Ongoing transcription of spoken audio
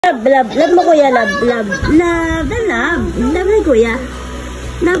love, love. Love mo kuya, love, love. Love, the love. Love ni kuya.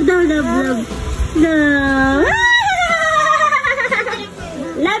 Love daw, love, love. Love.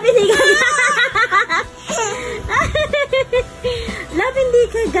 Love, hindi kagat. Love, hindi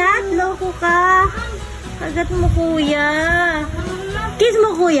kagat. Loko ka. Kagat mo kuya. Kiss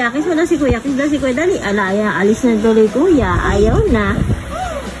mo kuya. Kiss mo daw si kuya. Kiss daw si kuya. Dali. Alaya, alis na tuloy kuya. Ayaw na.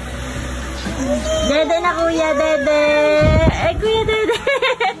 Dede na kuya, dede. Eh, kuya, dede.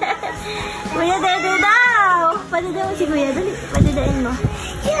 Kuya, dede daw. Padidaw mo si kuya. Dali, padidain mo.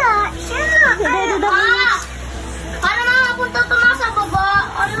 Yeah, siya. Dede daw. Paano makapunta ito na sa baba?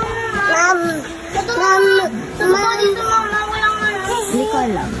 Ano naman? Ito naman. Tumaba dito mama. Walang ano. Hindi ko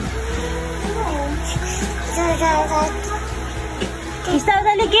alam. Kiss daw,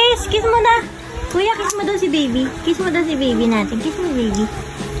 dali, kiss. Kiss mo na. Kuya, kiss mo daw si baby. Kiss mo daw si baby natin. Kiss mo baby.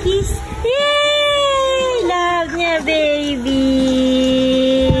 Kiss. Yay! Love niya, baby.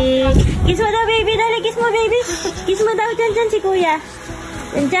 Kiss mo daw, baby. Dali, kiss mo, baby. Kiss mo daw. Dyan, si kuya.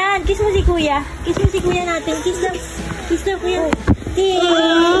 Dyan, kiss mo si kuya. Kiss mo si kuya natin. Kiss daw. Kiss daw, kuya. Yay!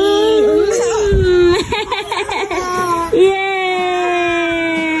 Yay!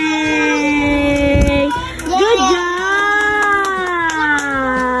 Good job!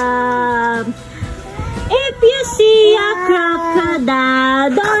 If you see a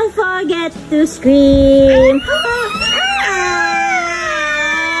crocodile, don't forget to scream.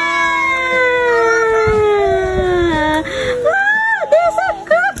 Wow, there's a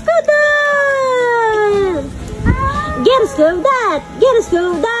crocodile! Get us go of that! Get us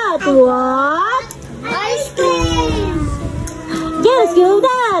go of that! What? Ice cream! Get us go of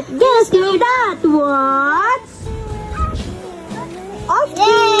that! Get us go of that! What? Ice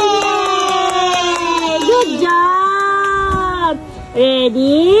cream! Good job!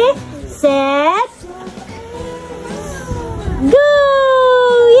 Ready, set, go!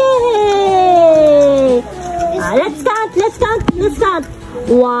 Yay! Let's count, let's count, let's count.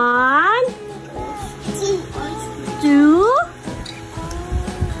 1, 2.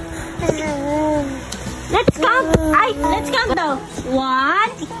 Let's count. Let's count though. 1.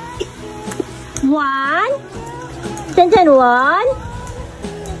 Tiantian, 1.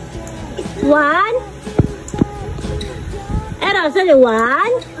 Eros, only 1, 2,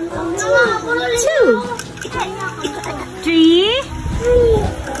 3,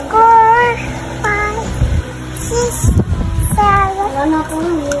 4, 5, 6, 7, 8,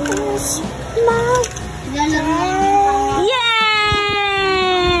 9.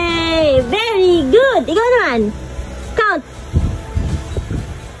 Yay! Very good. Ikaw naman. Count.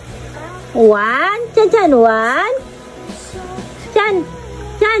 1. Tiantian, 1. Tian,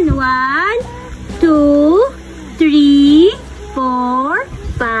 1, 2, 3, 4,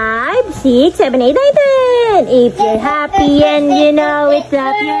 5, 6, 7, 8, 9, 10. If you're happy and you know it,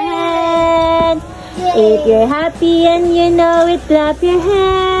 clap your hands. If you're happy and you know it, clap your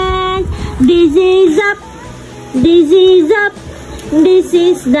hands. This is up. This is up. This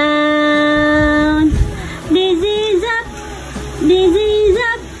is down. This is up. This is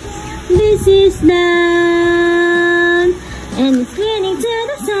up. This is down. And it's spinning to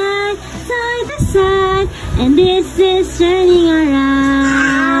the side, side to side. And this is turning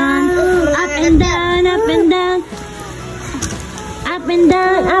around. Up and down, up and down. Up and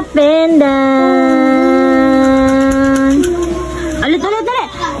down, up and down. Ulit, ulit, ulit.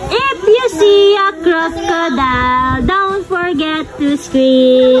 If you see a crocodile, don't forget to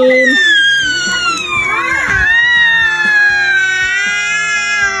scream.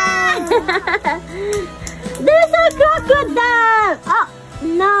 There's a crocodile! Oh,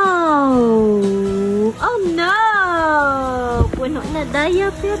 no! Oh, no! Puno na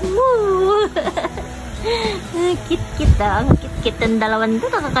diaper mo. Kit-kit ang kit-kit ang dalawan to.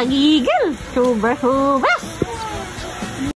 Nakakagigil. Super hubas.